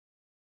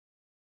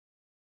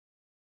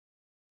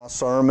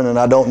Sermon, and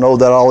I don't know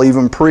that I'll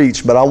even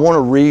preach, but I want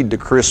to read the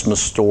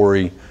Christmas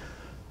story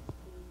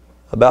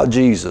about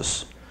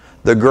Jesus,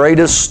 the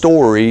greatest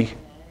story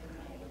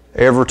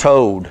ever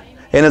told.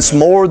 And it's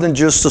more than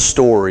just a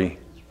story.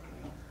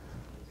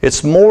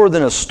 It's more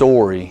than a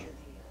story.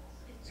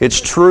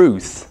 It's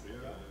truth.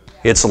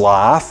 It's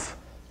life.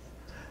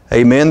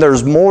 Amen.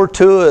 There's more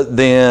to it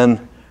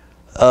than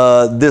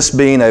this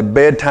being a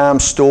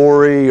bedtime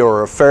story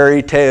or a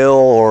fairy tale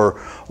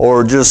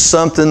or just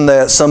something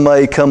that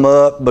somebody come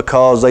up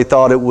because they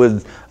thought it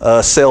would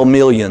sell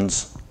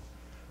millions.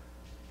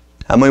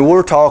 I mean,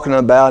 we're talking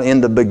about in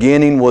the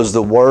beginning was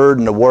the Word,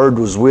 and the Word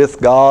was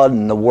with God,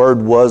 and the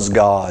Word was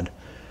God.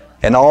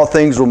 And all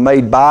things were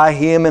made by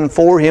Him and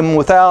for Him.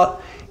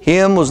 Without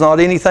Him was not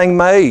anything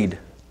made.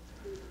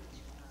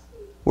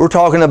 We're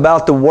talking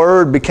about the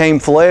Word became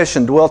flesh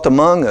and dwelt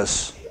among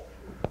us.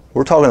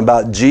 We're talking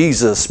about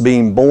Jesus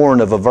being born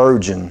of a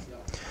virgin.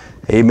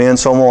 Amen.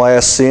 So I'm going to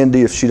ask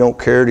Cindy if she don't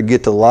care to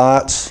get the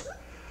lights.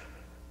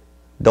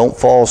 Don't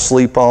fall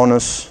asleep on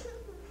us.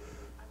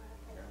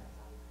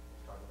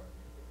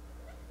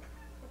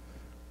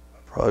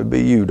 Probably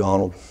be you,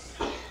 Donald.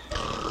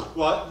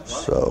 What?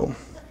 So,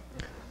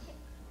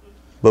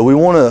 but we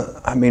want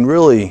to,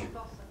 really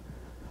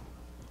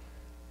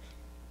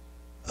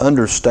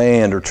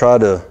understand or try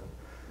to,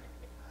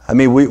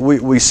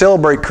 we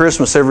celebrate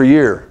Christmas every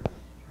year.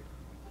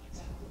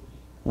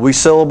 We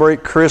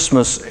celebrate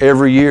Christmas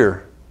every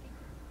year.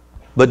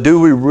 But do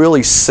we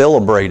really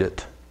celebrate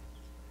it?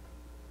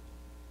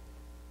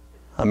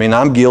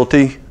 I'm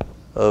guilty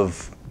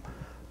of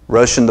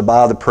rushing to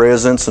buy the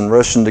presents and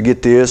rushing to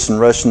get this and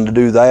rushing to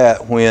do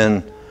that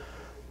when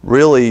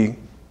really,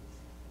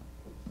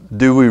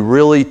 do we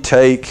really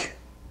take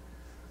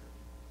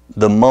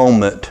the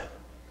moment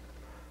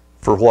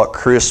for what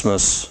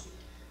Christmas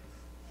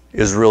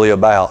is really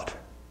about?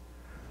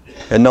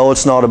 And no,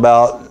 it's not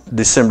about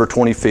December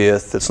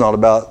 25th. It's not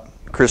about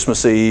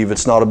Christmas Eve.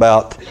 It's not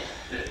about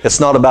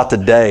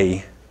the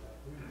day.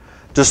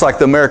 Just like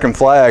the American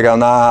flag,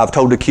 and I've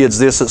told the kids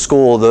this at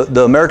school,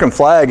 the American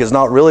flag is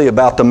not really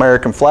about the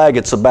American flag.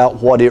 It's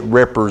about what it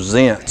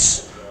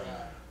represents.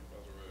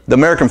 The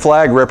American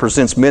flag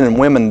represents men and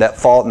women that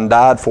fought and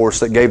died for us,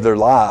 that gave their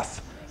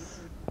life,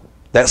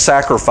 that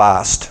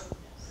sacrificed.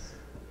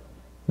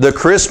 The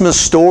Christmas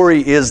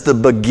story is the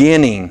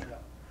beginning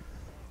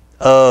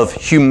of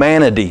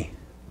humanity.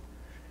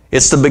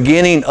 It's the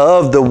beginning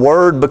of the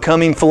Word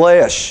becoming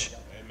flesh.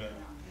 Amen.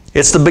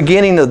 It's the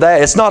beginning of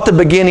that. It's not the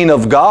beginning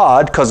of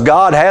God, because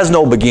God has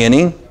no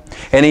beginning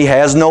and He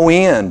has no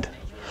end.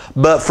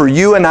 But for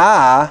you and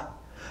I,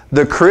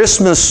 the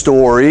Christmas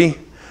story,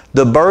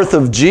 the birth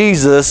of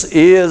Jesus,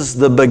 is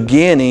the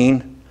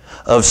beginning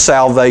of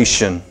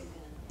salvation.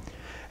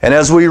 And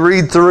as we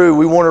read through,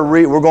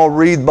 we're going to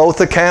read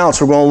both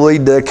accounts. We're going to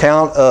read the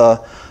account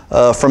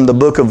from the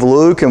book of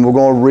Luke, and we're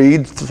going to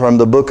read from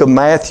the book of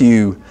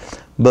Matthew.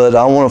 But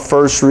I want to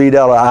first read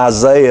out of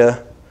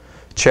Isaiah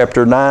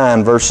chapter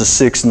 9, verses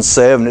 6 and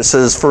 7. It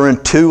says, "For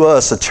unto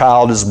us a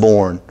child is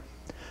born,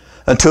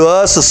 unto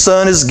us a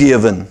son is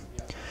given,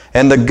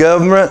 and the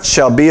government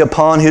shall be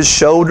upon His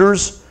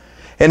shoulders,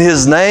 and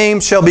His name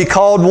shall be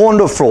called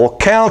Wonderful,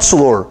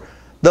 Counselor,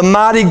 the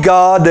Mighty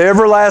God, the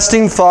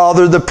Everlasting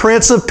Father, the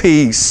Prince of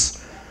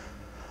Peace.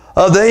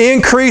 Of the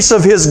increase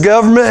of His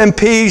government and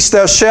peace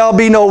there shall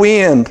be no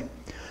end,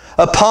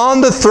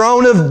 upon the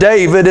throne of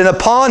David and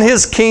upon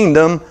His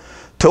kingdom,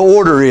 to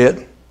order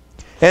it,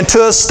 and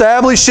to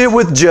establish it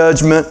with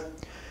judgment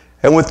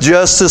and with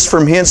justice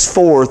from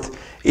henceforth,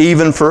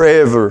 even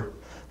forever.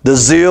 The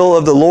zeal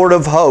of the Lord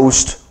of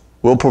hosts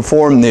will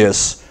perform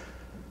this."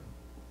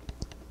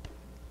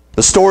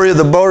 The story of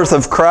the birth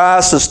of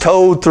Christ is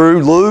told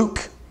through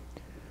Luke.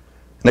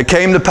 "And it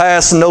came to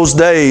pass in those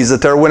days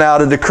that there went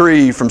out a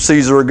decree from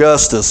Caesar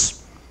Augustus,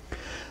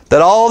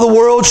 that all the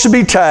world should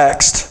be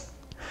taxed.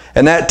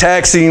 And that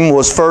taxing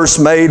was first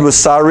made with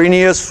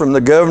Cyrenius from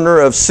the governor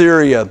of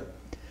Syria.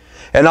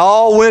 And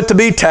all went to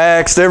be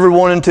taxed,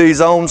 everyone into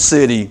his own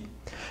city.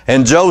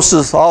 And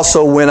Joseph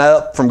also went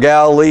up from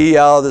Galilee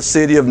out of the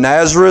city of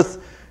Nazareth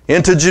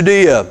into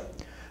Judea,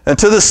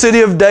 unto the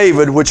city of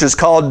David, which is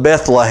called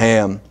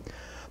Bethlehem,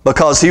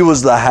 because he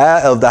was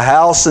of the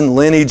house and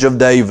lineage of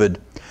David,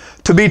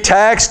 to be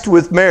taxed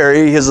with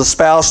Mary, his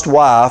espoused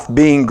wife,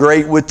 being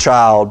great with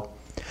child.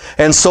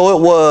 And so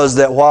it was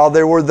that while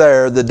they were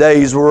there, the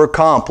days were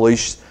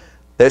accomplished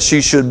that she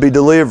should be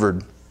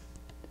delivered.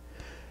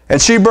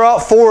 And she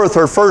brought forth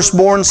her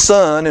firstborn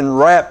son, and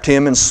wrapped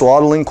him in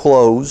swaddling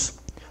clothes,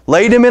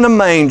 laid him in a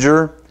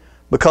manger,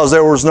 because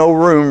there was no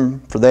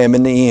room for them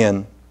in the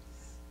inn.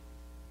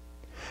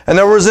 And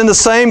there was in the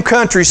same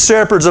country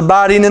shepherds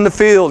abiding in the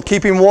field,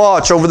 keeping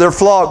watch over their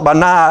flock by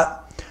night.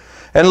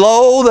 And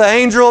lo, the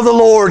angel of the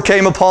Lord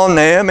came upon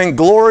them, and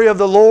glory of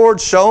the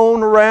Lord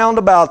shone around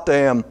about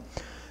them.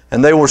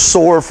 And they were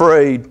sore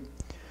afraid.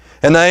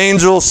 And the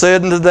angel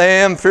said unto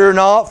them, Fear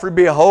not, for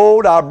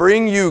behold, I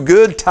bring you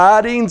good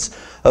tidings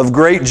of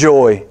great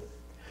joy,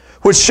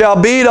 which shall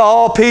be to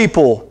all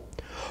people.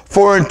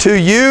 For unto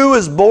you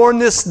is born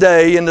this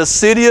day in the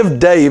city of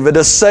David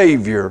a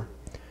Savior,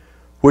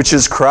 which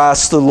is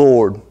Christ the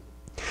Lord.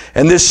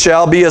 And this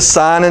shall be a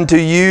sign unto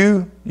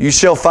you. You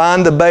shall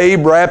find the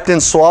babe wrapped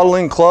in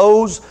swaddling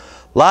clothes,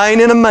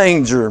 lying in a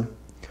manger.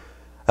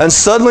 And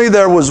suddenly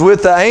there was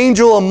with the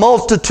angel a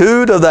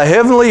multitude of the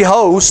heavenly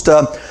host,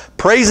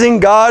 praising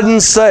God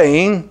and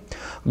saying,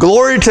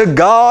 Glory to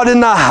God in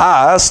the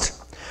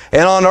highest,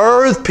 and on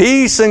earth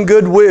peace and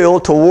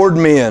goodwill toward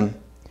men.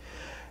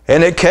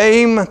 And it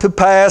came to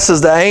pass,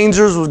 as the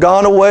angels was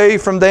gone away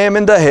from them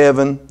into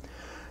heaven,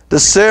 the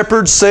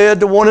shepherds said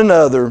to one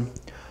another,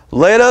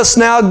 Let us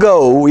now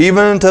go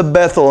even to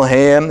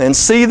Bethlehem, and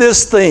see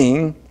this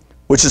thing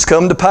which is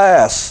come to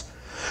pass,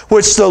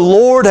 which the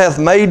Lord hath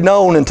made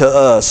known unto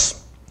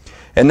us.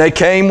 And they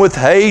came with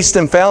haste,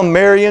 and found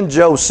Mary and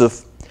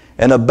Joseph,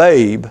 and a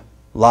babe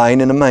lying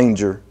in a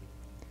manger.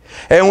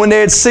 And when they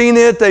had seen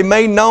it, they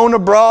made known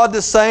abroad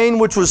the saying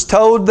which was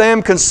told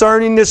them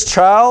concerning this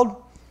child.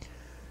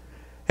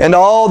 And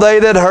all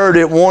they that heard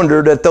it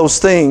wondered at those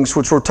things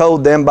which were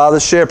told them by the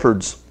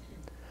shepherds.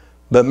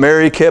 But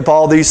Mary kept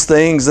all these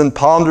things and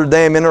pondered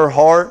them in her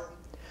heart.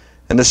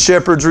 And the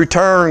shepherds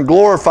returned,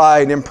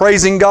 glorified and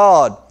praising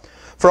God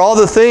for all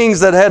the things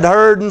that had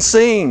heard and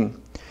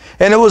seen.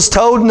 And it was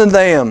told unto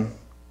them.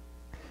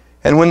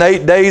 And when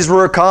 8 days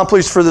were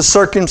accomplished for the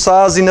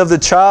circumcising of the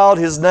child,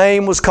 his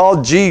name was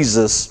called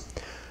Jesus,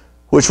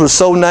 which was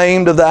so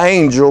named of the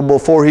angel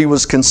before he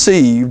was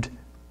conceived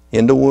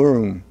in the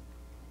womb.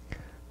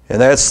 And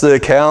that's the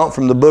account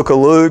from the book of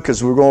Luke,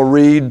 as we're going to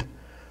read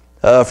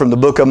from the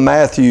book of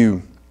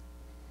Matthew.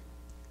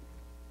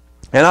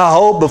 And I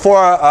hope, before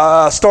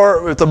I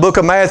start with the book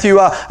of Matthew,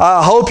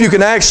 I hope you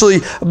can actually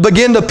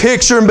begin to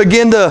picture and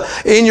begin to,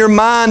 in your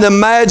mind,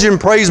 imagine,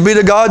 praise be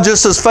to God,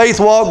 just as Faith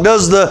Walk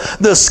does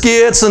the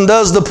skits and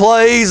does the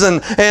plays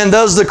and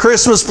does the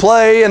Christmas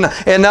play, and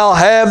they'll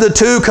have the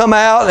two come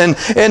out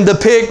and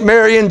depict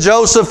Mary and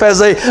Joseph as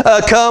they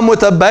come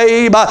with a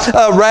babe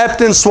wrapped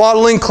in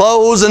swaddling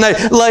clothes, and they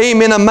lay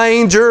him in a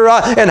manger,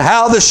 and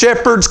how the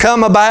shepherds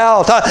come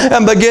about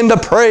and begin to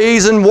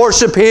praise and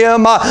worship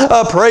Him.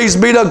 Praise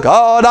be to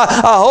God.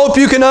 I hope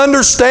you can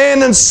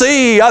understand and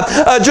see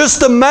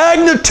just the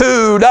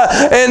magnitude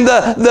and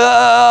the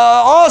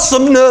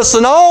awesomeness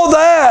and all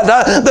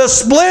that, the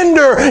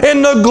splendor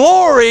and the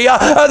glory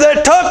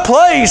that took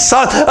place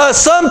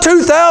some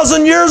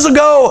 2,000 years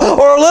ago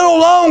or a little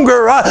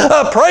longer.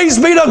 Praise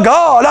be to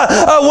God.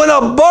 When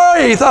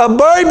a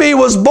baby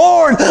was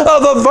born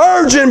of a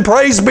virgin,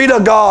 praise be to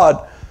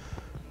God.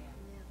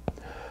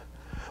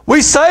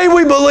 We say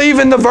we believe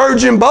in the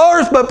virgin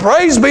birth, but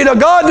praise be to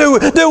God,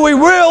 do we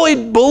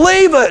really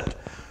believe it?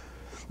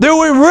 Do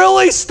we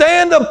really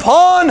stand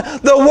upon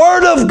the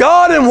Word of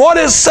God and what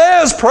it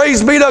says,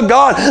 praise be to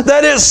God,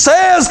 that it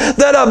says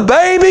that a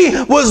baby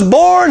was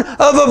born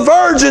of a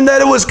virgin, that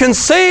it was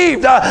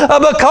conceived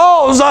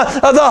because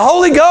of the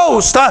Holy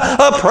Ghost,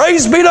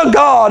 praise be to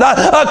God,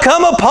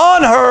 come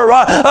upon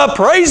her,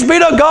 praise be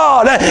to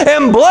God,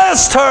 and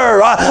blessed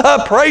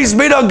her, praise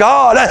be to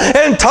God,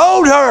 and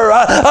told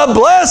her,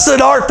 Blessed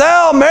art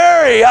thou,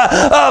 Mary,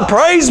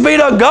 praise be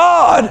to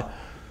God.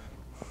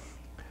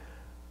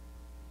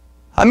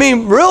 I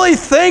mean, really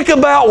think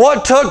about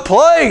what took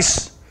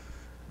place.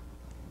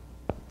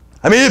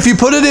 I mean, if you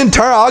put it in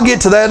terms, I'll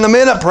get to that in a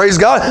minute, praise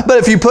God. But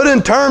if you put it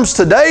in terms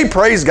today,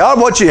 praise God,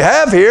 what you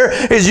have here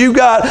is you've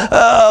got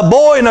a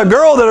boy and a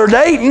girl that are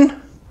dating.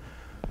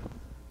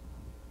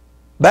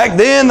 Back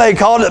then, they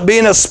called it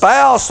being a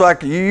spouse.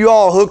 Like you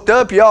all hooked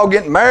up, you all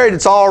getting married,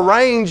 it's all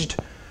arranged.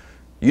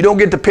 You don't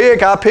get to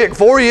pick, I pick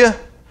for you.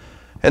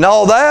 And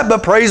all that,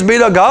 but praise be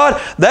to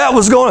God,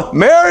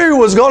 Mary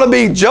was going to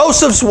be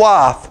Joseph's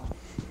wife.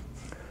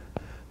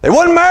 They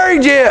wasn't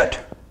married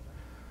yet.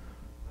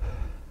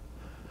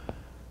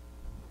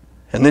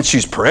 And then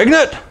she's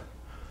pregnant. What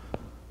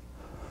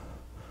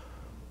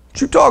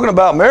you talking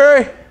about,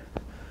 Mary?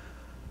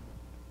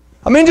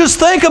 I mean, just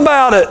think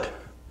about it.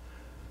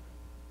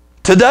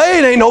 Today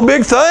it ain't no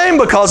big thing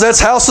because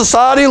that's how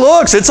society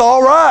looks. It's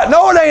all right.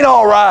 No, it ain't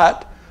all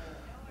right.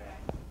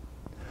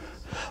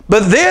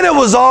 But then it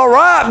was all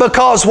right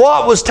because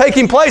what was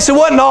taking place, it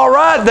wasn't all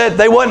right that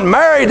they wasn't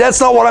married.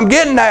 That's not what I'm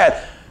getting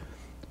at.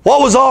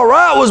 What was all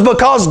right was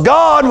because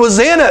God was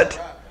in it.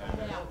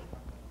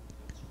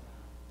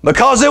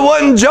 Because it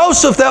wasn't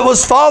Joseph that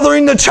was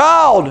fathering the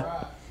child.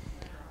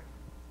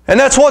 And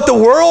that's what the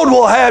world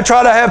will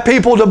try to have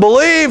people to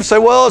believe. Say,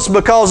 well, it's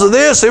because of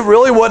this. It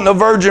really wasn't a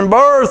virgin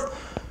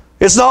birth.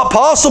 It's not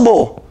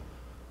possible.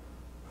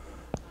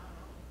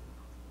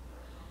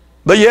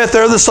 But yet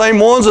they're the same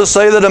ones that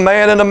say that a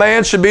man and a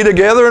man should be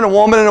together and a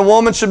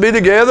woman should be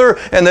together,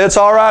 and that it's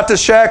all right to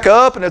shack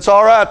up, and it's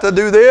all right to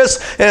do this,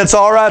 and it's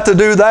all right to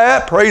do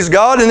that. Praise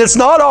God. And it's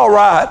not all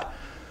right.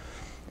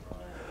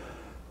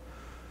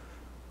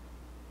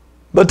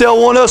 But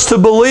they'll want us to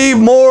believe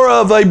more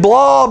of a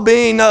blob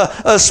being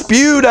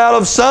spewed out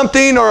of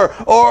something,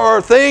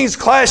 or things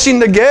clashing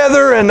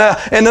together, and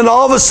then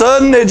all of a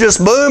sudden it just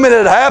boom and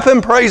it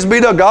happened. Praise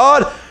be to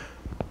God.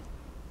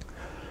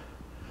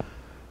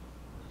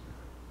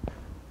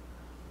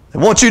 They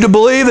want you to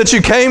believe that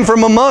you came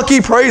from a monkey.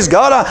 Praise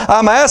God.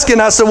 I'm asking,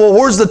 I said, well,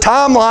 where's the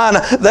timeline?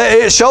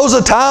 It shows a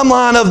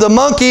timeline of the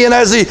monkey, and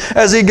as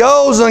he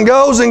goes and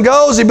goes and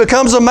goes, he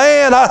becomes a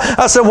man.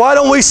 I said, why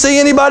don't we see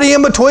anybody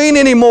in between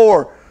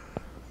anymore?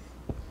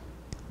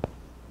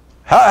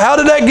 How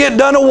did that get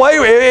done away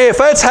with? If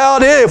that's how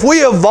it is, if we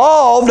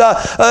evolved,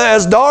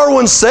 as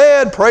Darwin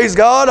said, praise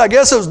God, I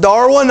guess it was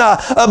Darwin,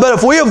 but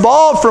if we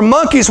evolved from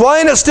monkeys, why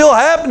ain't it still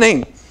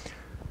happening?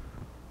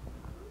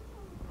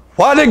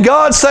 Why did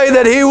God say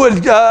that He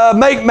would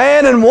make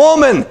man and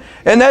woman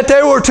and that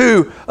they were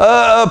to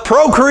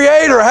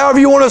procreate, or however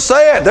you want to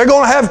say it? They're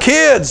going to have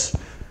kids.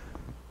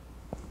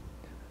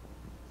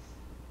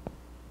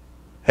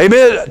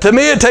 Amen. To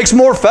me, it takes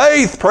more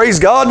faith, praise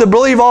God, to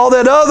believe all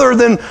that other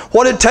than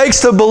what it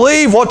takes to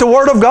believe what the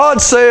Word of God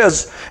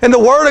says. And the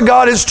Word of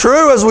God is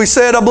true, as we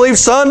said, I believe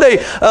Sunday,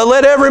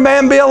 let every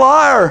man be a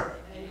liar.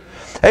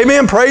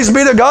 Amen. Praise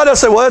be to God. I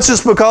say, well, that's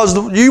just because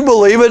you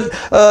believe it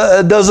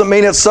doesn't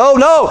mean it's so.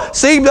 No.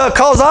 See,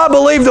 because I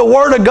believe the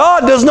Word of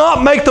God does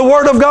not make the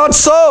Word of God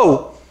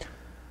so.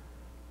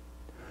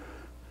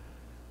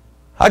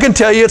 I can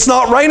tell you it's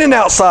not raining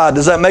outside.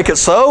 Does that make it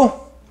so?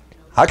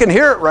 I can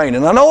hear it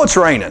raining. I know it's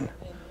raining.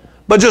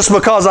 But just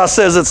because I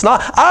says it's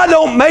not, I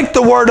don't make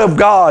the Word of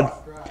God.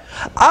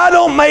 I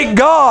don't make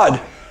God.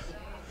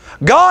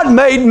 God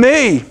made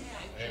me.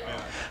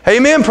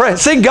 Amen.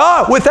 See,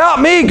 God,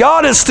 without me,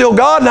 God is still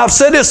God. And I've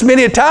said this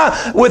many a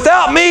time.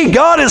 Without me,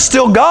 God is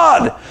still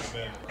God.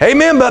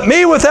 Amen. But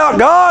me without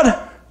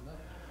God,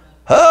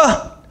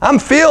 I'm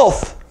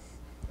filth.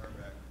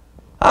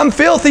 I'm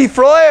filthy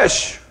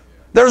flesh.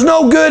 There's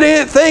no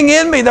good thing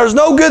in me. There's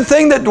no good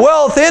thing that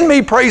dwelleth in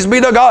me, praise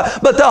be to God.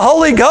 But the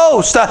Holy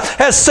Ghost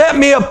has set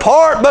me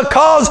apart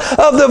because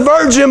of the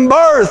virgin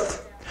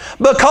birth,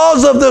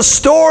 because of the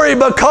story,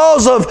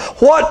 because of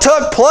what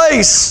took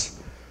place.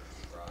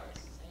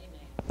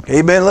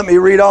 Amen. Let me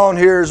read on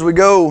here as we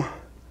go.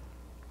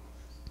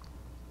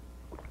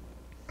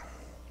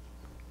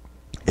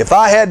 If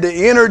I had the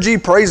energy,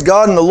 praise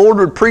God, and the Lord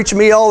would preach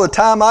me all the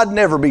time, I'd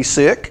never be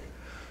sick.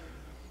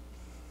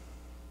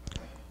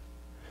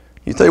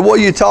 You think, what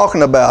are you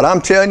talking about?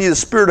 I'm telling you, the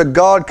Spirit of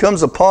God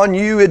comes upon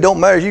you. It don't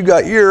matter if you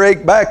got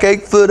earache,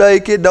 backache,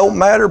 footache. It don't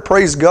matter.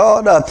 Praise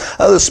God.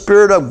 The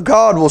Spirit of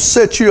God will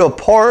set you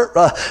apart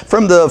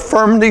from the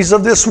infirmities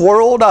of this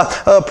world.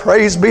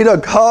 Praise be to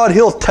God.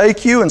 He'll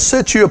take you and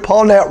set you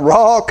upon that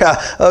rock.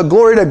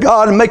 Glory to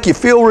God, and make you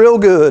feel real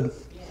good.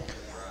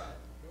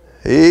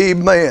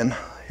 Amen.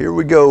 Here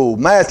we go.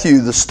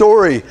 Matthew, the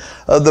story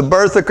of the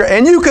birth of Christ.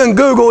 And you can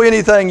Google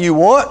anything you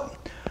want.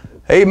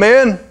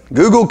 Amen.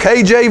 Google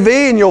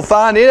KJV and you'll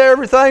find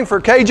everything for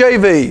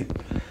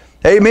KJV.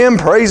 Amen.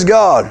 Praise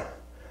God.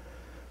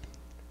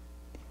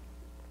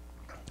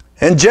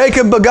 And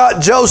Jacob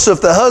begot Joseph,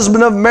 the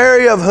husband of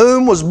Mary, of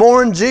whom was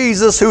born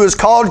Jesus, who is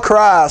called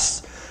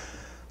Christ.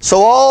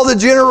 So all the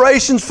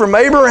generations from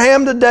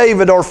Abraham to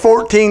David are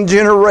 14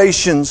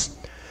 generations.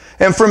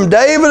 And from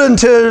David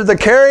unto the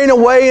carrying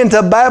away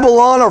into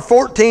Babylon are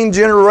 14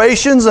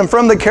 generations. And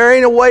from the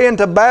carrying away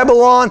into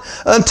Babylon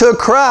unto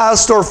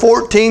Christ are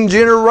 14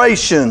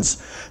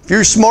 generations. If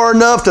you're smart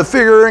enough to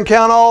figure and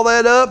count all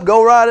that up,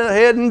 go right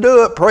ahead and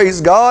do it. Praise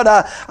God.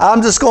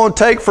 I'm just going to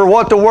take for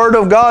what the Word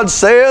of God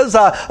says.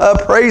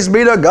 Praise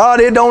be to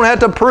God. It don't have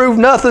to prove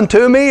nothing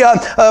to me.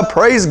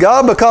 Praise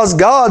God, because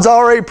God's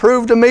already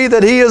proved to me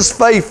that He is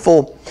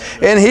faithful.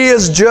 And He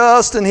is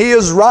just and He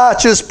is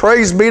righteous.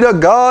 Praise be to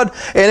God.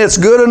 And it's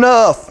good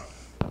enough.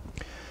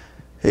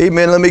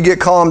 Amen. Let me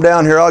get calmed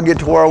down here. I'll get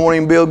to where I want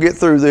Him to be able to get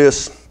through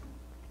this.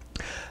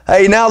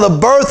 Hey, now the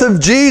birth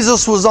of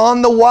Jesus was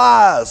on the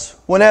wise,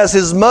 when as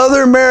His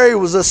mother Mary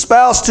was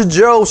espoused to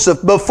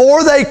Joseph.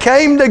 Before they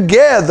came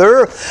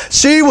together,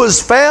 she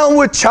was found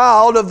with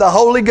child of the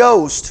Holy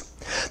Ghost.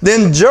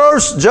 Then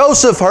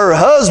Joseph, her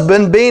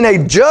husband, being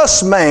a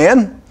just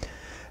man,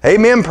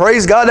 amen,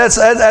 praise God.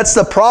 That's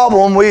the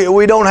problem.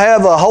 We don't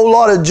have a whole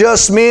lot of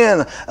just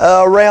men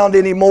around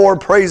anymore,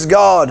 praise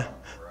God,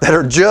 that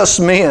are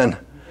just men.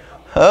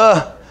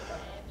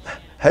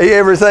 Hey,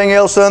 everything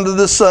else under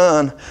the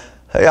sun.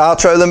 Hey,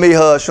 let me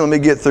hush, let me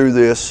get through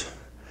this.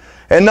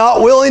 And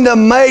not willing to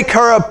make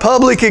her a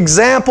public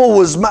example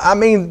was,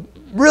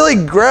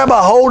 really grab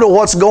a hold of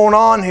what's going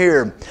on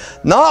here.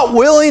 Not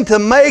willing to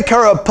make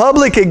her a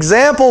public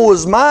example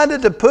was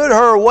minded to put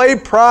her away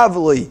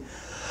privately.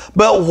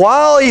 But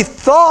while he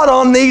thought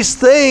on these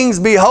things,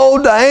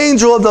 behold, the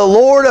angel of the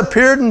Lord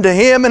appeared unto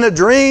him in a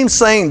dream,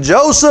 saying,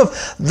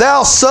 Joseph,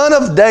 thou son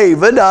of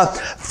David,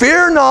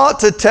 fear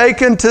not to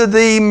take unto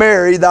thee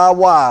Mary thy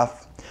wife.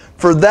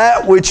 For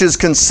that which is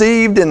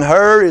conceived in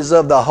her is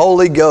of the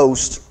Holy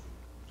Ghost.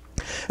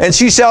 And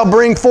she shall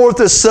bring forth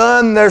a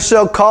son, and there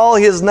shall call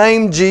his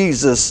name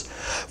Jesus.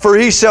 For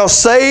he shall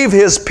save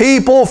his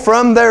people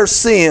from their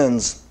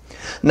sins.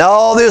 Now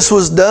all this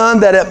was done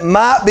that it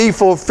might be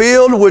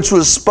fulfilled, which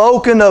was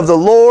spoken of the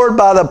Lord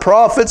by the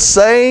prophet,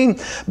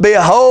 saying,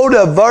 Behold,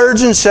 a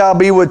virgin shall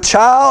be with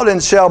child,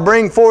 and shall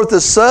bring forth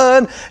a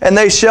son, and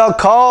they shall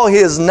call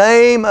his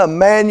name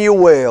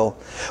Emmanuel.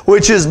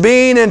 which is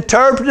being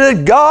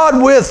interpreted,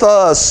 God with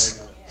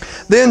us.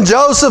 Then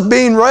Joseph,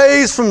 being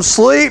raised from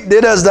sleep,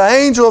 did as the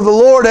angel of the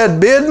Lord had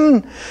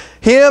bidden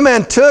him,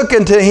 and took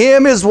unto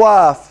him his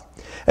wife,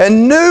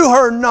 and knew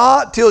her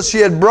not till she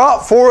had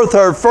brought forth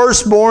her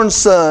firstborn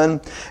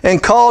son,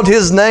 and called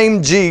his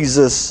name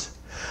Jesus.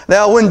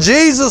 Now when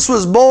Jesus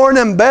was born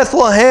in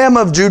Bethlehem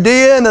of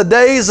Judea in the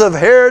days of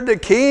Herod the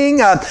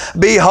king,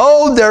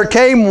 behold, there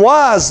came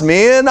wise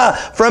men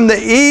from the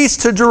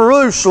east to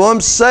Jerusalem,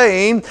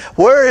 saying,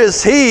 Where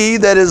is he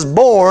that is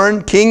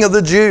born King of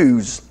the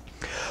Jews?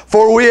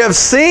 For we have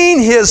seen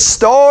his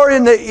star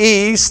in the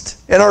east,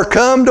 and are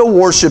come to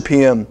worship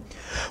him.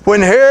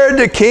 When Herod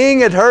the king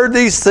had heard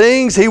these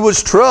things, he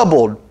was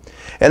troubled,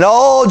 and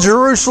all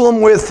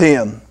Jerusalem with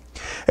him.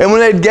 And when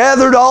they had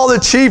gathered all the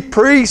chief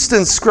priests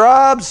and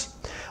scribes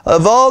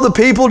of all the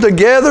people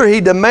together,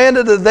 he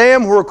demanded of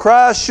them where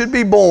Christ should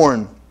be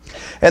born.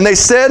 And they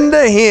said unto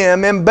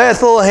him, In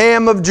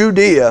Bethlehem of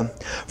Judea.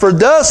 For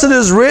thus it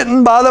is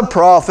written by the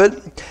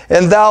prophet,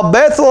 And thou,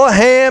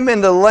 Bethlehem,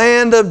 in the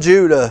land of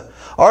Judah,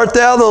 art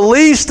thou the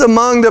least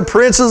among the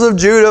princes of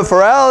Judah,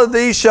 for out of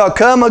thee shall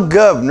come a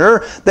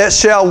governor that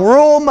shall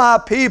rule my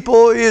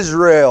people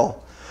Israel.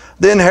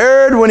 Then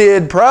Herod, when he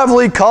had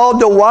privately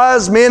called the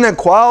wise men,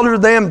 inquired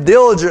of them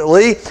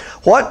diligently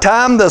what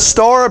time the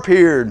star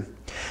appeared.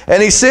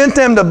 And he sent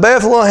them to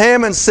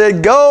Bethlehem and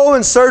said, Go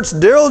and search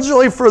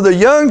diligently for the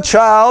young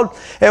child,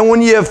 and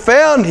when ye have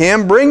found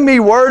him, bring me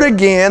word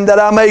again, that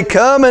I may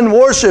come and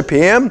worship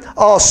him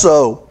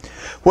also.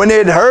 When they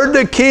had heard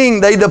the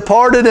king, they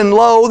departed, and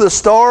lo, the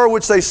star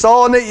which they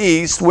saw in the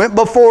east went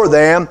before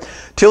them,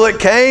 till it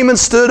came and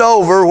stood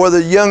over where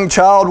the young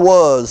child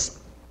was.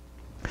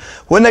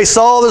 When they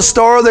saw the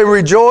star, they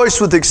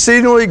rejoiced with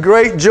exceedingly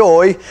great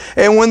joy.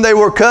 And when they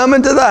were come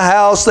into the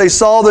house, they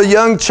saw the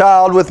young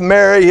child with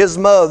Mary his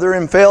mother,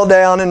 and fell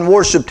down and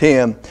worshipped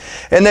him.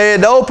 And they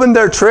had opened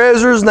their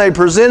treasures, and they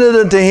presented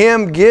unto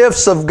him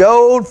gifts of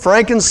gold,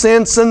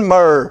 frankincense, and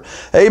myrrh.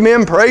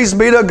 Amen. Praise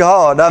be to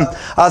God.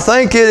 I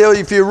think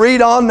if you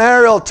read on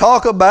there, it'll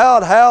talk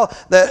about how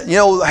that,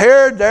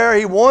 Herod there,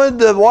 he wanted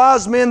the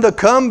wise men to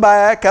come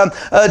back,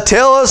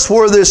 tell us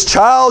where this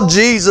child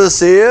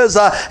Jesus is.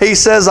 He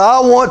says,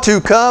 I want to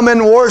come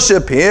and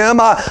worship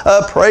him.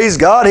 Praise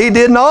God. He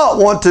did not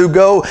want to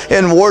go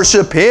and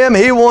worship him.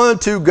 He wanted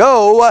to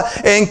go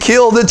and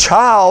kill the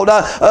child.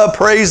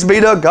 Praise be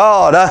to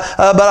God.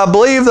 But I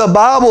believe the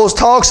Bible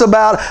talks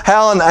about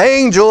how an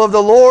angel of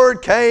the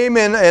Lord came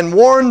and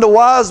warned the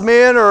wise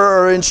men,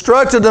 or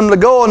instructed them to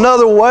go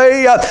another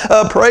way.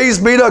 Praise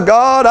be to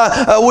God.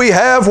 We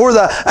have where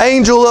the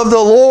angel of the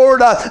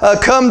Lord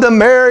come to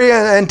Mary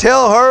and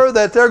tell her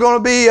that they're going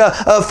to be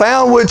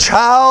found with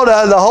child.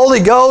 The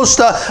Holy Ghost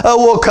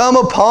will come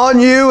upon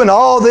you, and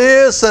all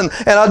this. And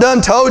I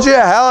done told you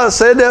how I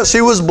said that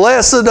she was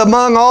blessed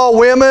among all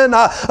women.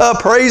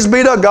 Praise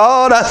be to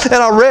God. And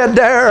I read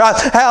there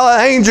how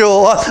an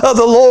angel of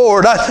the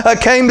Lord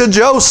came to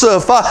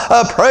Joseph.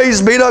 Praise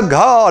be to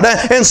God.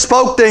 And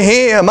spoke to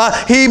him.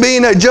 He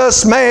being a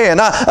just man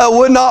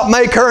would not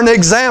make her an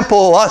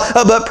example.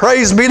 But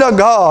praise be to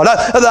God.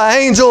 The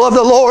angel of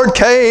the Lord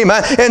came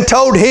and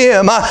told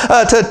him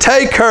to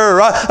take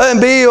her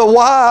and be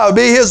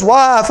his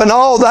wife and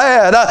all that.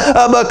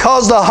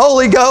 Because the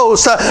Holy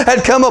Ghost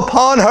had come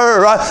upon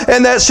her,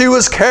 and that she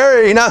was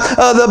carrying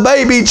the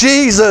baby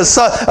Jesus.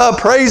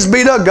 Praise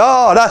be to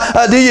God.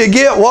 Do you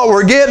get what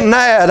we're getting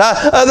at?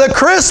 The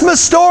Christmas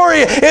story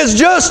is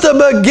just the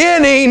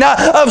beginning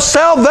of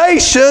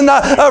salvation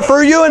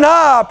for you and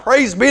I.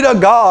 Praise be to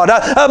God.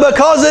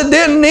 Because it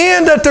didn't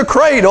end at the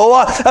cradle,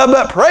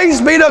 but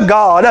praise be to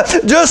God.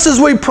 Just as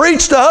we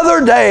preached the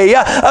other day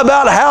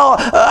about how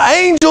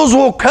angels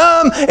will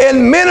come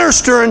and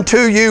minister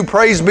unto you.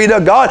 Praise be to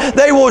God.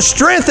 They will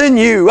strengthen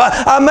you.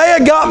 I may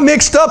have got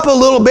mixed up a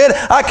little bit.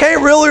 I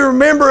can't really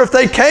remember if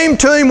they came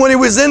to him when he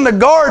was in the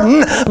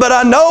garden, but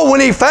I know when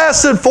he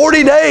fasted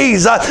 40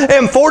 days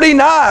and 40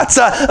 nights,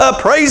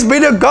 praise be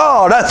to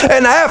God,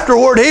 and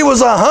afterward he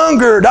was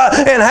hungered,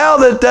 and how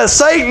that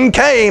Satan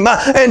came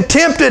and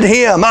tempted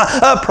him.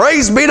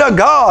 Praise be to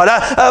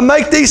God.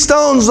 Make these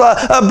stones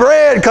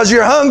bread because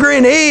you're hungry,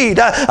 and eat.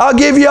 I'll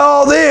give you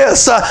all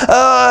this.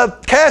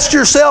 Cast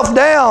yourself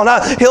down.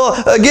 He'll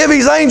give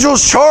his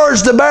angels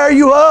charge to bear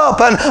you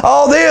up, and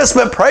all this.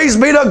 But praise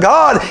be to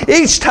God,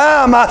 each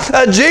time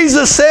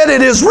Jesus said,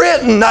 it is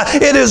written,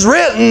 it is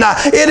written,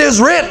 it is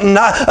written.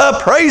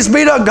 Praise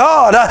be to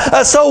God.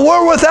 So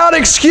we're without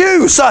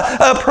excuse.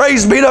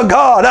 Praise be to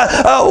God.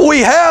 We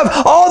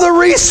have all the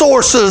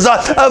resources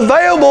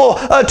available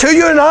to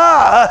you and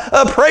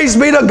I. Praise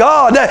be to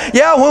God.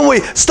 Yeah, when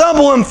we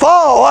stumble and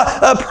fall,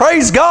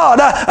 praise God,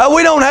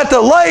 we don't have to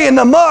lay in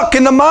the muck,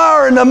 in the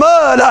mire, in the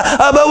mud,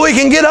 but we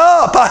can get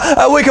up.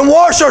 We can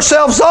wash ourselves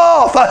ourselves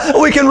off.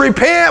 We can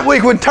repent. We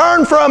can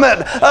turn from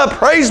it.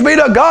 Praise be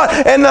to God.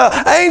 And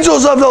the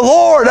angels of the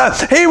Lord,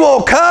 He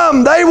will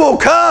come. They will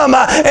come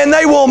and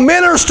they will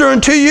minister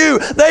unto you.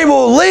 They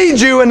will lead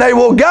you and they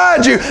will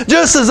guide you,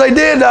 just as they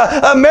did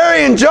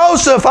Mary and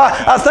Joseph.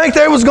 I think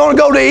they was going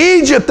to go to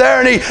Egypt there,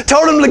 and He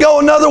told them to go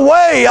another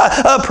way.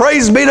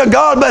 Praise be to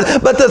God.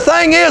 But the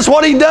thing is,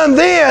 what He done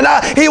then,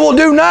 He will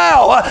do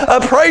now.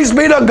 Praise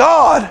be to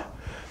God.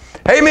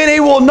 Amen. He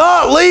will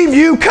not leave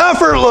you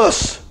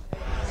comfortless.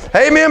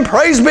 Amen.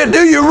 Praise be.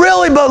 Do you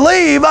really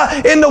believe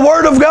in the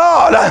Word of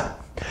God?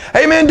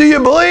 Amen. Do you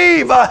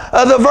believe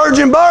the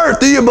virgin birth?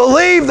 Do you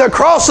believe the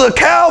cross of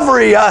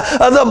Calvary,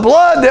 the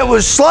blood that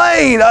was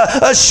slain,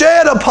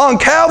 shed upon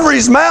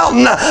Calvary's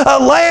mountain, a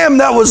lamb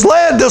that was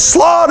led to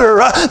slaughter,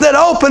 that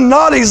opened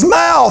not his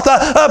mouth?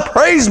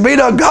 Praise be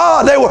to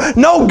God. There were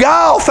no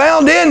guile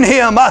found in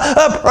Him.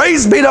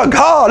 Praise be to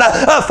God.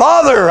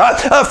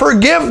 Father,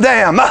 forgive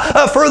them,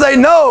 for they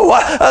know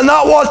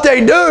not what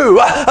they do.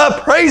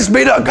 Praise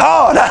be to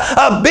God.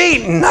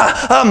 Beaten,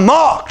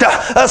 mocked,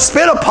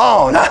 spit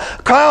upon,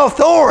 crown of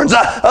thorns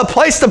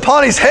placed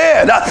upon His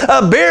head,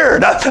 a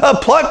beard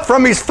plucked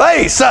from His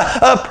face.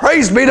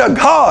 Praise be to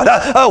God.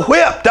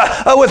 Whipped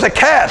with a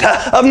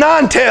cat of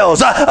 9 tails,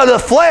 the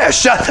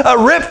flesh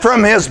ripped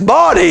from His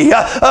body.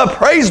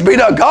 Praise be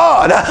to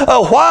God.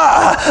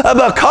 Why?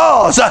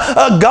 Because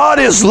God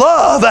is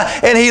love,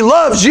 and He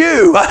loves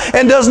you,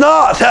 and does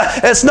not.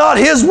 It's not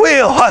His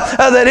will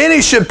that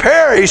any should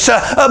perish,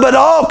 but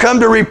all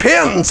come to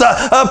repentance.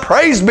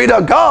 Praise be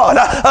to God.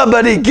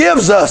 But He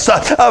gives us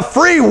a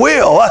free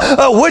will.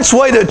 Which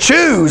way to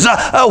choose?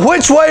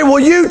 Which way will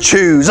you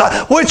choose?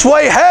 Which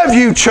way have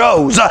you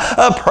chose?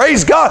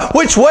 Praise God.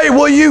 Which way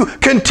will you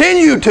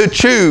continue to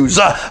choose?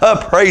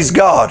 Praise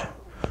God.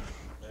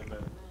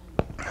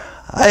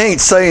 I ain't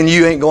saying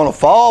you ain't going to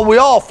fall. We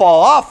all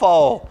fall. I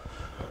fall.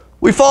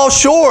 We fall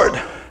short.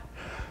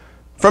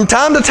 From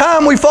time to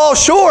time we fall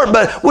short,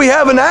 but we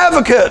have an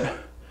advocate.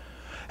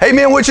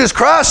 Amen. Which is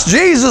Christ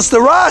Jesus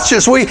the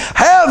righteous. We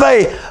have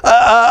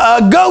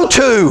a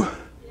go-to.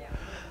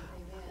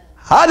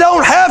 I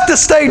don't have to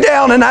stay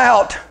down and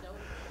out.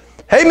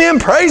 Amen.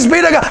 Praise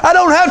be to God. I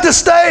don't have to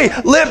stay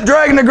lip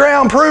dragging the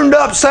ground, pruned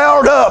up,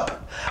 soured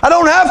up. I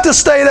don't have to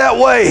stay that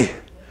way.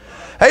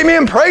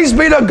 Amen. Praise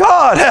be to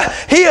God.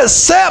 He has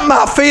set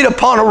my feet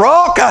upon a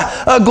rock.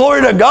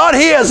 Glory to God.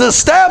 He has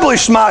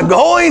established my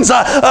goings.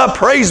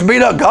 Praise be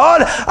to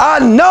God. I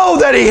know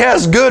that He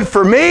has good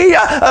for me.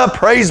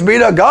 Praise be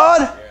to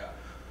God.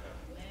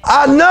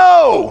 I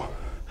know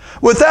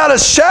without a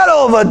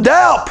shadow of a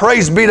doubt.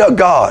 Praise be to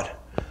God.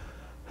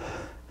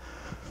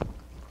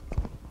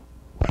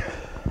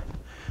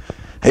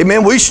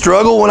 Amen. We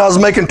struggle. When I was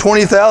making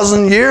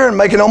 $20,000 a year and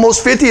making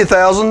almost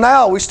 $50,000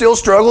 now, we still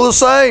struggle the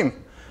same.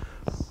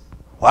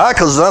 Why?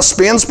 Because I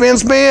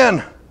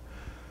spend.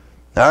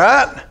 All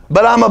right?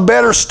 But I'm a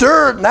better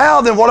steward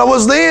now than what I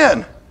was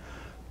then.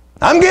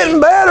 I'm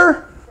getting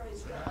better.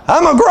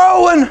 I'm a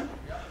growing.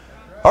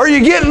 Are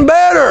you getting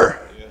better?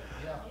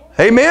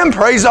 Amen.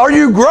 Praise. Are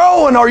you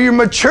growing? Are you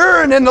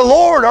maturing in the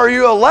Lord? Are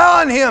you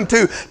allowing Him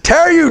to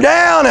tear you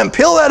down and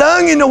peel that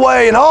onion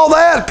away and all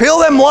that? Peel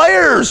them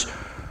layers.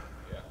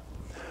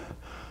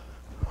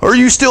 Or are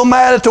you still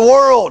mad at the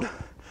world?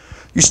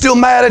 You still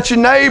mad at your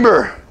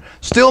neighbor?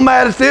 Still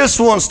mad at this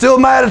one? Still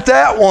mad at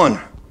that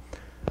one?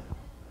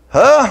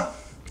 Huh?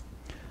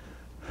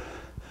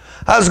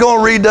 I was going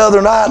to read the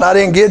other night and I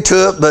didn't get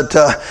to it, but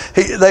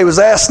they was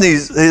asking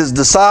his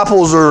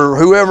disciples, or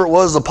whoever it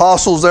was, the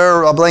apostles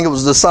there, I think it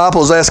was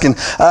disciples, asking,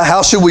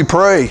 how should we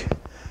pray?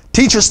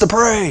 Teach us to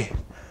pray.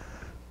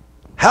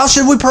 How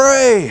should we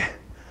pray?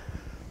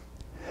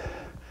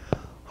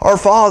 Our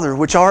Father,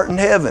 which art in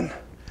heaven,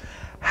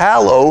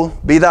 hallowed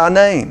be Thy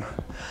name.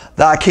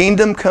 Thy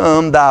kingdom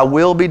come, Thy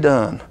will be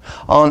done,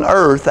 on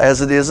earth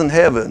as it is in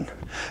heaven.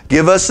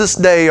 Give us this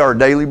day our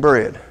daily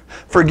bread.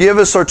 Forgive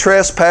us our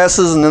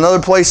trespasses, and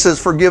another place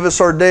says, forgive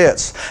us our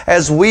debts,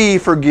 as we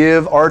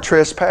forgive our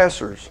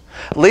trespassers.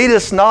 Lead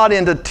us not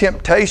into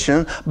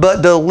temptation,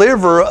 but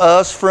deliver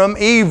us from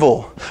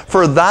evil.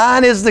 For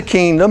Thine is the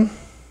kingdom.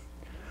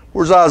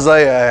 Where's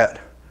Isaiah at?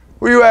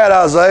 Where you at,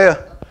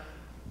 Isaiah?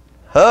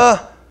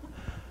 Huh?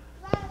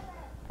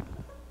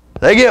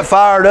 They get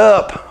fired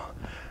up.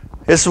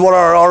 This is what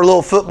our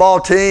little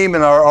football team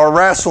and our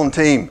wrestling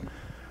team,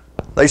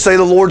 they say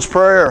the Lord's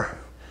Prayer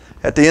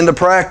at the end of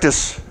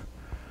practice.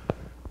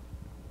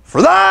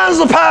 For Thine is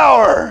the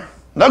power,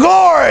 the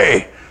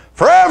glory,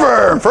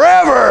 forever and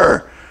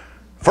forever,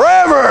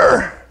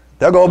 forever.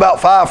 They'll go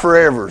about 5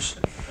 forevers.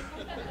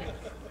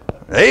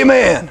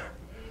 Amen.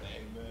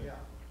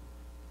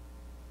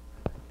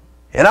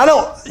 And I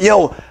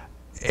don't,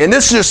 and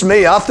this is just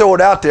me. I'll throw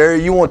it out there.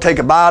 You want to take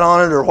a bite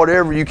on it or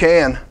whatever, you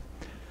can.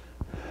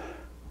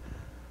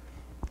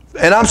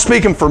 And I'm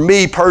speaking for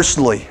me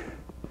personally.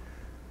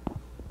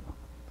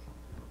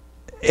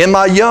 In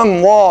my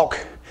young walk,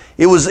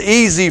 it was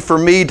easy for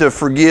me to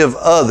forgive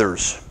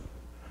others,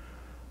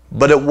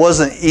 but it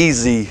wasn't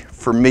easy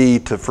for me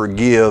to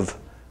forgive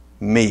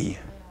me.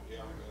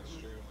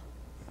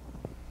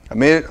 I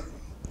mean,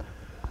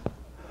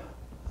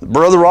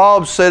 Brother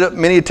Rob said it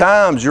many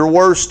times, your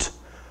worst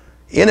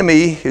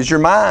enemy is your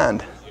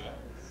mind.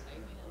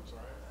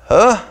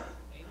 Huh?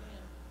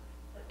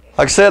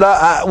 Like I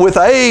said, with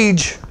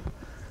age,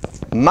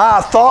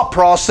 my thought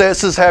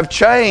processes have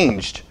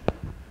changed.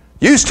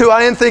 Used to, I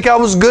didn't think I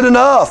was good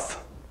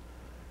enough.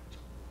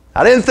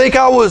 I didn't think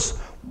I was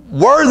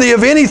worthy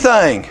of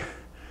anything.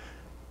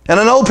 And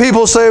I know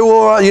people say,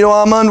 well, you know,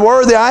 I'm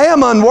unworthy. I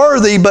am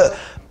unworthy, but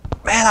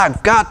man,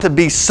 I've got to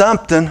be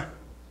something.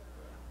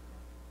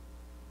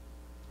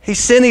 He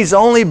sent His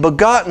only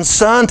begotten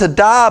Son to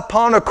die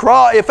upon a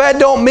cross. If that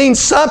don't mean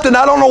something,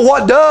 I don't know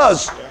what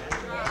does.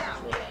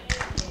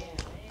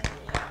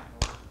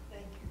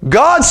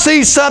 God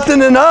sees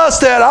something in us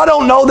that I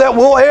don't know that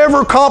we'll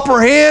ever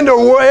comprehend or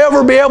we'll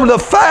ever be able to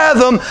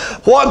fathom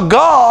what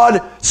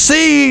God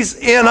sees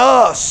in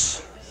us.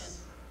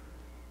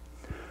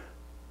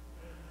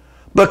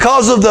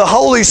 Because of the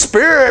Holy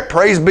Spirit,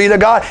 praise be to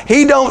God,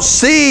 He don't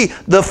see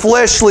the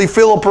fleshly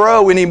Philip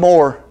Rowe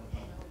anymore.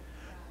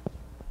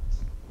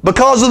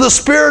 Because of the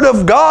Spirit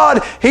of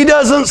God, He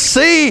doesn't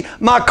see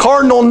my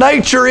carnal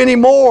nature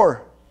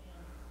anymore.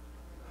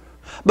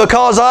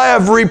 Because I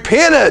have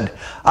repented.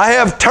 I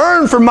have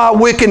turned from my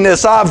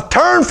wickedness. I've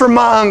turned from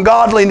my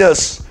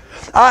ungodliness.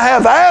 I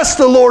have asked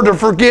the Lord to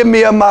forgive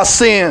me of my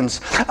sins.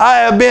 I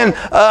have been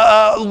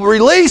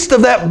released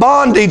of that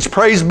bondage,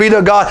 praise be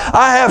to God.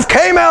 I have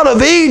came out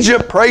of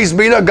Egypt, praise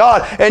be to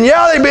God. And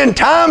yeah, there have been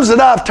times that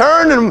I've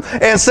turned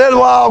and said,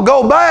 well, I'll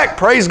go back,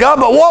 praise God.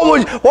 But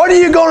what are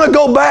you going to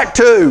go back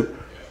to?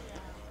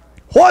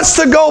 What's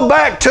to go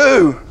back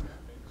to?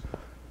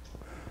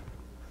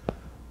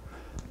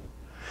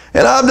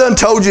 And I've done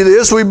told you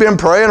this. We've been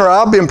praying, or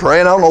I've been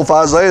praying. I don't know if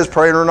Isaiah's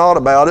praying or not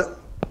about it.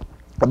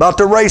 About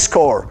the race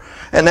car.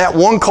 And that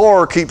one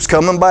car keeps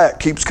coming back,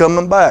 keeps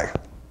coming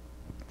back.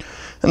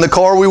 And the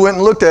car, we went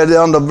and looked at it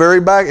on the very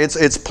back.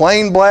 It's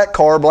plain black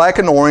car, black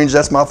and orange.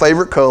 That's my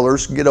favorite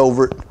colors. Get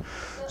over it.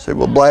 Say,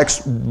 well, black's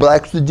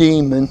the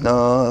demon.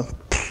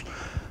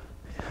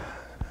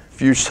 If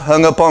you're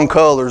hung up on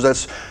colors,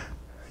 that's,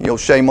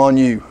 shame on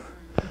you.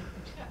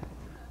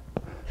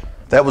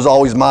 That was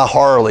always my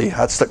Harley.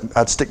 I'd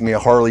stick me a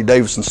Harley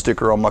Davidson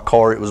sticker on my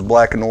car. It was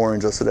black and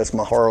orange. I said, that's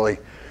my Harley.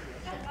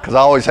 Because I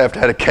always have to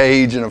have a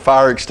cage and a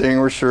fire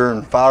extinguisher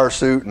and fire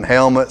suit and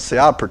helmet. See,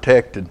 I'm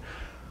protected.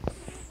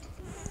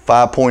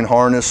 5-point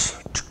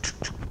harness.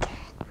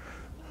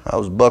 I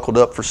was buckled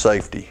up for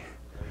safety.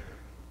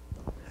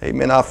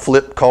 Amen. I've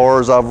flipped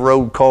cars. I've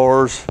rode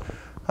cars.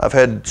 I've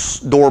had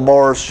door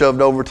bars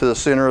shoved over to the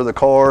center of the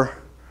car.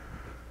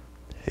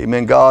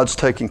 Amen. God's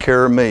taking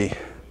care of me.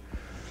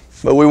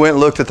 But we went and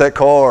looked at that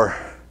car,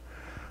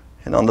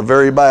 and on the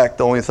very back,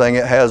 the only thing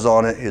it has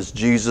on it is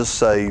Jesus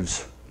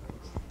saves.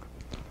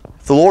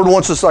 If the Lord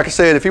wants us, like I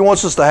said, if He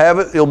wants us to have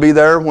it, He'll be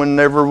there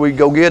whenever we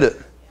go get it.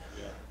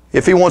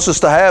 If He wants us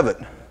to have it.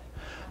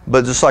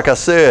 But just like I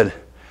said,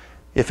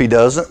 if He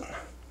doesn't,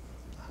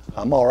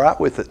 I'm all right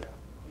with it.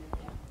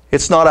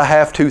 It's not a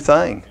have-to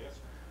thing.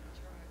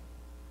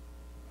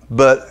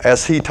 But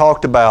as he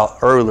talked about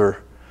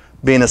earlier,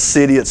 being a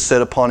city that's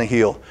set upon a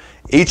hill,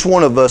 each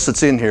one of us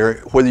that's in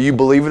here, whether you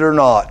believe it or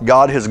not,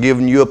 God has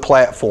given you a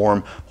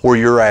platform where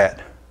you're at.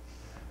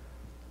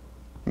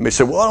 You may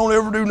say, well, I don't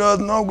ever do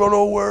nothing. I don't go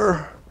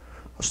nowhere.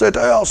 I stay at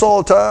the house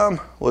all the time.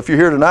 Well, if you're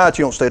here tonight,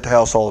 you don't stay at the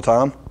house all the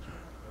time.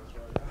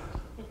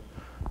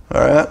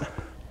 All right?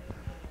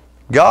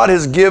 God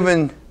has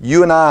given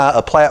you and I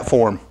a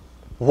platform,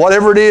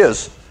 whatever it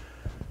is.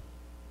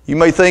 You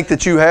may think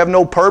that you have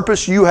no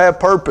purpose. You have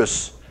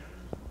purpose.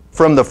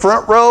 From the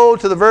front row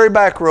to the very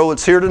back row,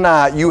 it's here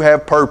tonight. You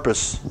have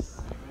purpose.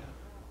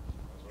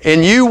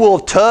 And you will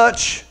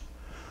touch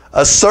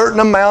a certain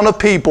amount of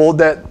people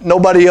that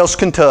nobody else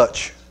can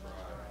touch.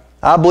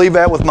 I believe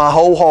that with my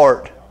whole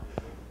heart.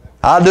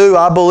 I do.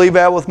 I believe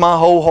that with my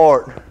whole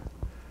heart.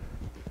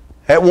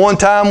 At one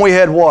time we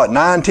had what,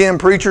 9, 10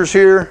 preachers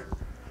here?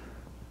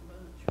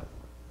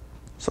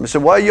 Somebody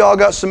said, why y'all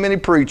got so many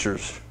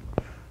preachers?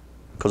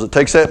 Because it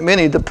takes that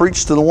many to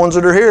preach to the ones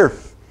that are here.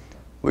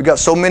 We've got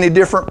so many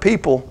different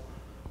people.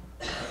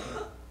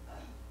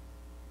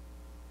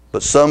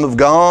 But some have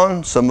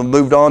gone, some have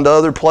moved on to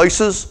other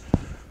places.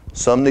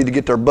 Some need to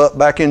get their butt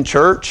back in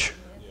church.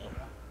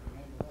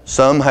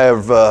 Some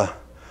have,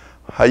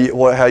 how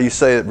you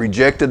say it,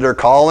 rejected their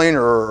calling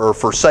or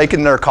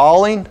forsaken their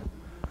calling.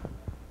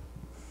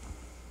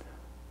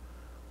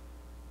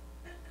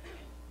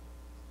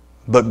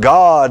 But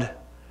God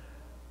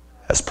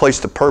has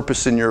placed a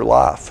purpose in your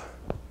life.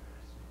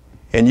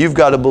 And you've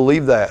got to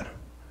believe that.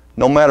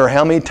 No matter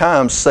how many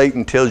times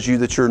Satan tells you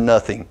that you're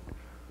nothing.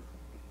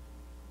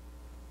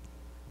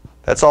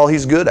 That's all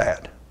he's good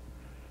at.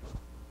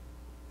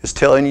 Is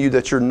telling you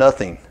that you're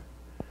nothing.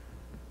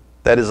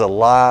 That is a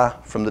lie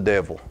from the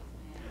devil.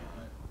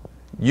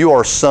 You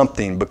are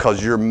something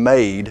because you're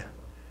made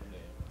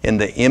in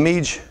the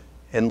image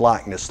and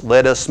likeness.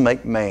 Let us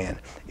make man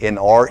in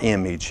our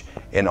image,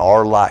 in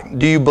our likeness.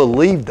 Do you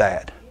believe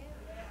that?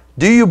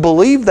 Do you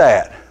believe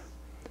that?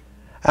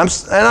 And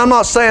I'm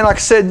not saying, like I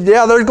said,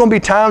 yeah, there's going to be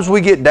times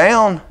we get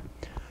down.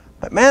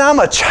 But man, I'm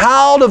a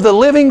child of the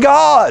living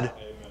God.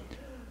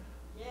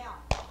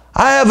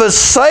 I have a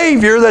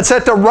Savior that's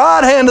at the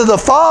right hand of the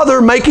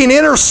Father making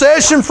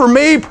intercession for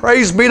me.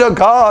 Praise be to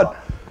God.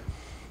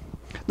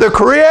 The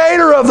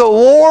Creator of the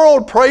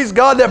world, praise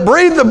God, that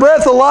breathed the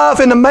breath of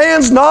life into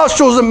man's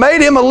nostrils and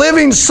made him a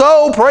living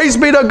soul, praise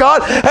be to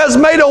God, has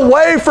made a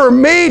way for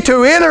me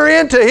to enter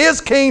into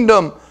His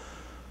kingdom.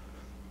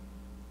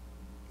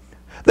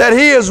 That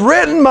He has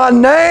written my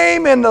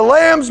name in the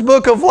Lamb's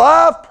book of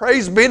life.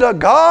 Praise be to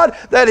God.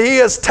 That He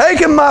has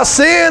taken my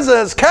sins and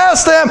has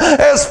cast them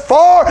as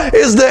far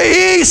as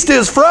the east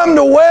is from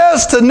the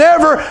west to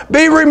never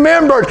be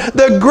remembered.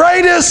 The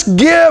greatest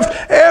gift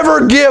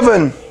ever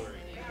given.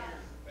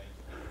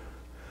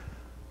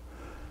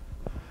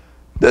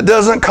 That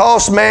doesn't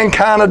cost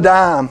mankind a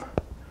dime.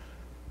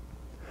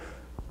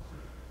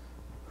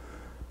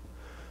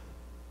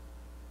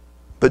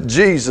 But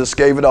Jesus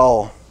gave it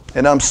all.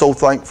 And I'm so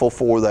thankful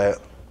for that.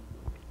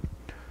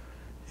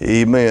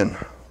 Amen.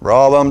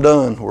 Rob, I'm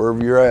done,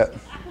 wherever you're at.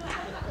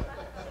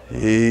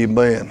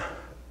 Amen.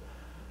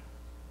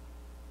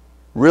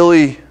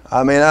 Really,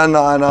 I mean, I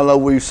know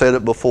we've said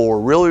it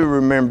before. Really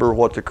remember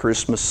what the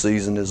Christmas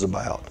season is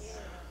about.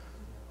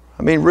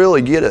 I mean,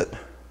 really get it.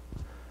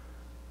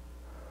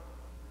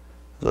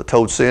 As I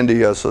told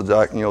Cindy, I said,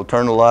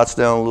 turn the lights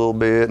down a little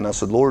bit. And I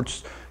said,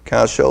 Lord's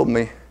kind of showed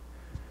me.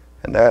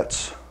 And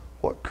that's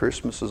what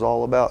Christmas is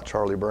all about,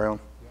 Charlie Brown.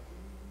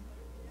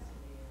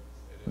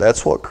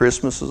 That's what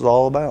Christmas is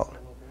all about.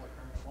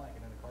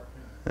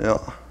 Yeah.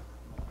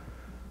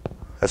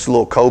 That's a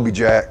little Kobe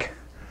Jack.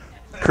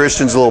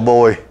 Christian's little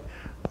boy.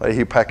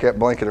 He packed that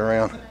blanket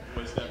around.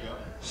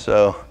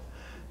 So,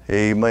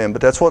 amen.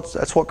 But that's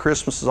what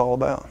Christmas is all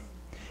about.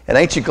 And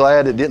ain't you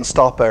glad it didn't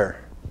stop there?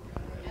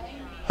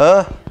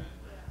 Huh?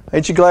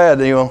 Ain't you glad,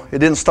 it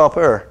didn't stop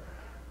there?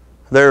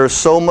 There is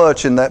so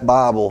much in that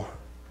Bible.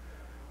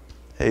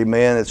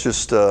 Amen. It's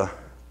just,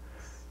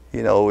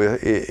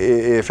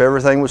 if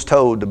everything was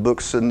told, the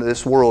books in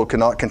this world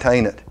cannot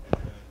contain it.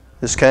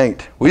 This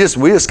can't. We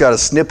just got to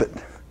snip it.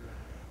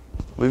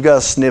 We've got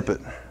to snip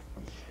it.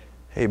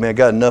 Amen.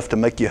 Got enough to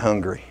make you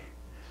hungry.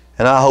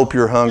 And I hope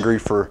you're hungry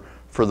for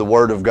the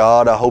Word of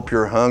God. I hope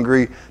you're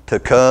hungry to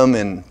come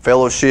and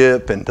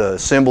fellowship and to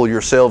assemble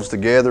yourselves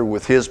together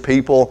with His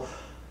people,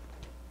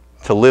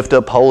 to lift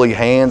up holy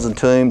hands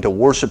unto Him, to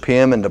worship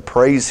Him and to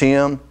praise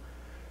Him.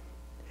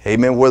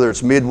 Amen. Whether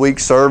it's midweek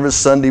service,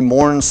 Sunday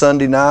morning,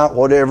 Sunday night,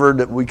 whatever,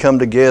 that we come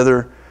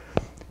together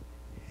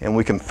and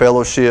we can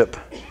fellowship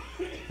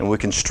and we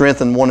can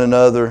strengthen one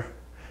another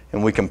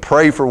and we can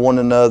pray for one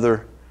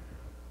another.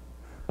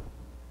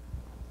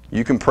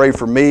 You can pray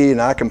for me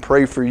and I can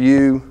pray for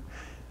you,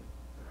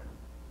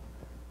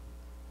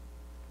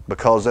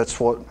 because that's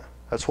what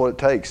it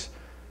takes.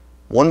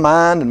 One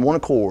mind and one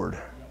accord.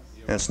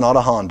 And it's not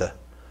a Honda.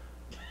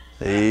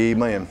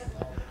 Amen.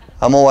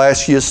 I'm going to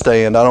ask you to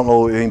stand. I don't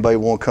know if anybody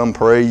want to come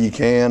pray. You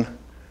can.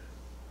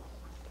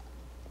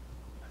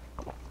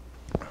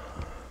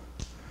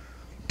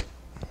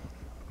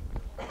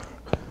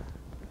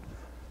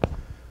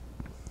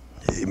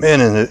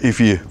 Amen. And if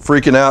you're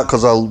freaking out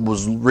because I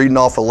was reading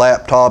off a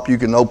laptop, you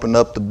can open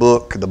up the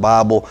book, the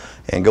Bible,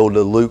 and go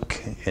to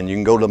Luke, and you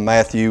can go to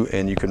Matthew,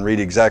 and you can read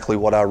exactly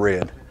what I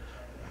read.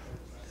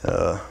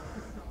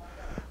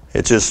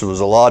 It just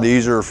was a lot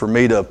easier for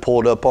me to pull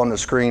it up on the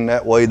screen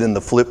that way than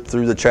to flip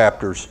through the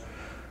chapters.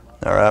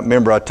 All right,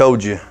 remember I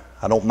told you,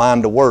 I don't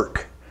mind the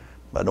work,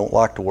 but I don't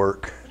like to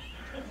work.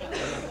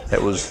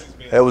 That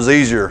was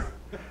easier.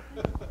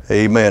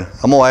 Amen.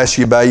 I'm going to ask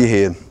you to bow your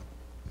head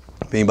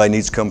if anybody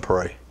needs to come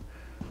pray.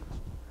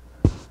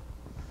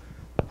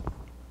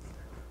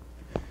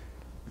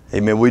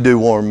 Amen. We do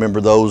want to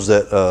remember those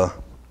that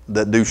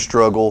do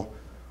struggle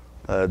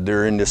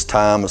during this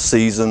time of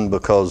season,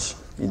 because,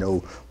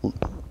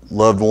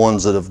 loved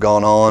ones that have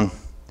gone on.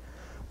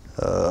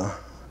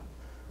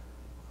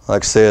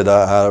 Like I said,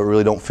 I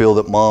really don't feel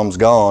that Mom's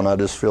gone. I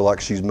just feel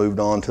like she's moved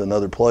on to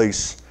another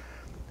place.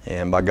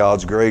 And by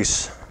God's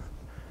grace,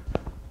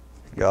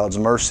 God's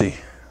mercy,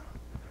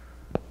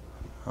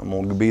 I'm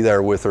going to be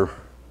there with her.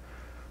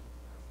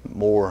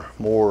 More.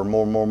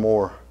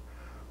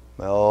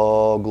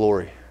 Oh,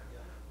 glory.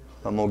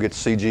 I'm going to get to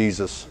see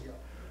Jesus.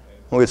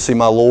 I'm going to get to see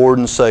my Lord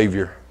and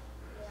Savior.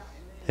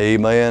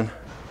 Amen.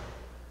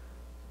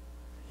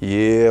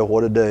 Yeah,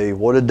 what a day.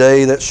 What a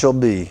day that shall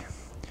be.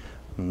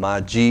 My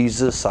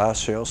Jesus I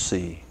shall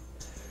see.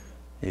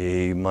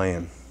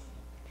 Amen.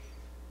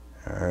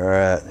 All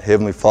right.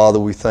 Heavenly Father,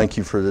 we thank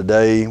you for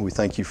today. We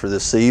thank you for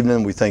this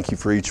evening. We thank you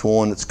for each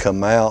one that's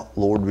come out.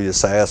 Lord, we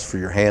just ask for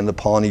your hand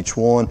upon each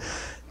one.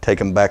 Take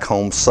them back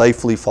home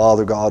safely,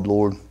 Father God,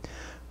 Lord.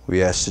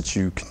 We ask that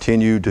you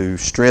continue to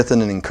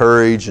strengthen and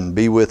encourage and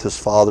be with us,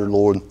 Father,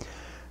 Lord.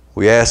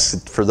 We ask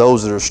that for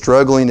those that are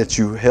struggling, that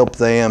you help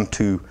them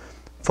to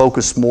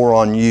focus more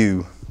on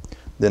you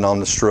than on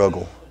the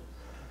struggle.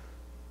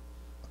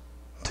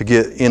 To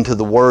get into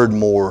the Word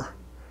more.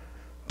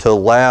 To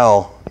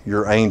allow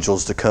your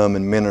angels to come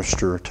and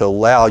minister. To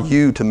allow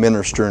you to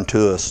minister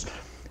unto us.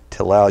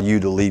 To allow you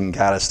to lead and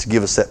guide us. To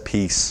give us that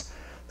peace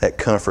that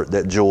comfort,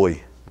 that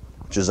joy,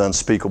 which is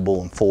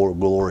unspeakable and full of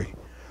glory.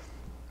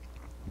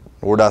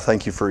 Lord, I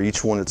thank you for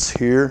each one that's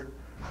here.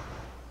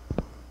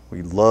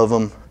 We love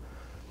them.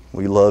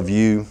 We love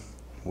you.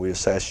 We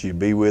just ask you to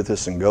be with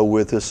us and go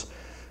with us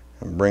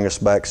and bring us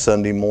back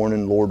Sunday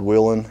morning, Lord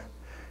willing,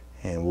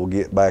 and we'll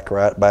get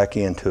right back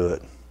into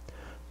it.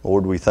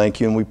 Lord, we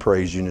thank you and we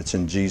praise you, and it's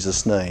in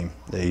Jesus' name.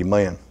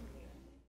 Amen.